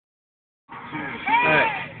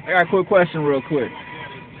Alright, I got a quick question real quick.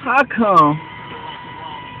 How come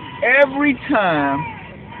every time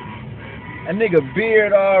a nigga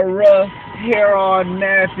beard all rough, hair all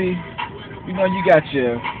nappy, you know you got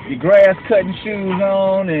your grass cutting shoes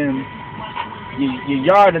on and your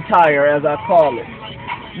yard attire as I call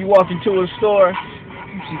it. You walk into a store,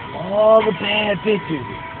 you see all the bad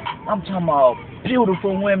bitches. I'm talking about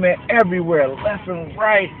beautiful women everywhere, left and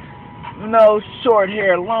right. You know, short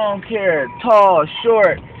hair, long hair, tall,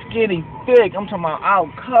 short, skinny, thick. I'm talking about out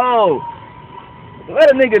cold.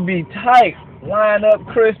 Let a nigga be tight, line up,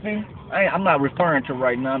 crispy. I'm not referring to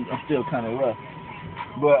right now. I'm still kind of rough.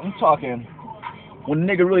 But I'm talking when a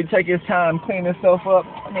nigga really take his time clean himself up.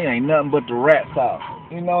 I mean, ain't nothing but the rat sauce.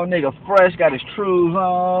 You know, nigga fresh, got his trues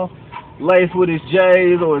on, laced with his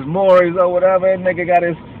J's or his Morris or whatever. Nigga got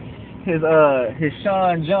his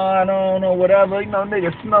Sean John on or whatever. You know,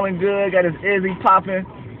 nigga smelling good, got his Izzy popping.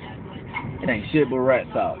 It ain't shit but rat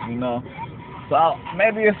sauce, you know. So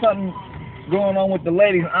maybe it's something going on with the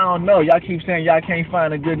ladies. I don't know. Y'all keep saying y'all can't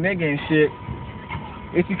find a good nigga and shit.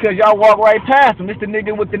 It's because y'all walk right past him. It's the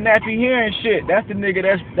nigga with the nappy hair and shit. That's the nigga.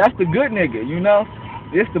 That's the good nigga, you know.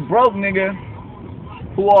 It's the broke nigga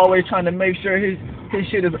who always trying to make sure his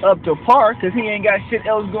shit is up to par because he ain't got shit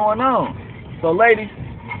else going on. So ladies,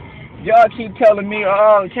 y'all keep telling me,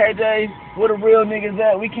 oh, KJ, where the real niggas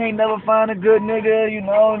at? We can't never find a good nigga, you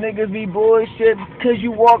know, niggas be bullshit because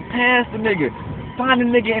you walk past the nigga. Find a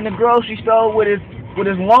nigga in the grocery store with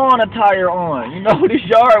his lawn attire on, you know, with his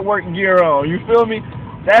yard work gear on, you feel me?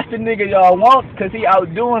 That's the nigga y'all want because he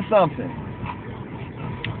out doing something.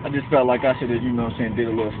 I just felt like I should have, you know what I'm saying, did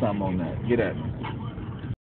a little something on that. Get at me.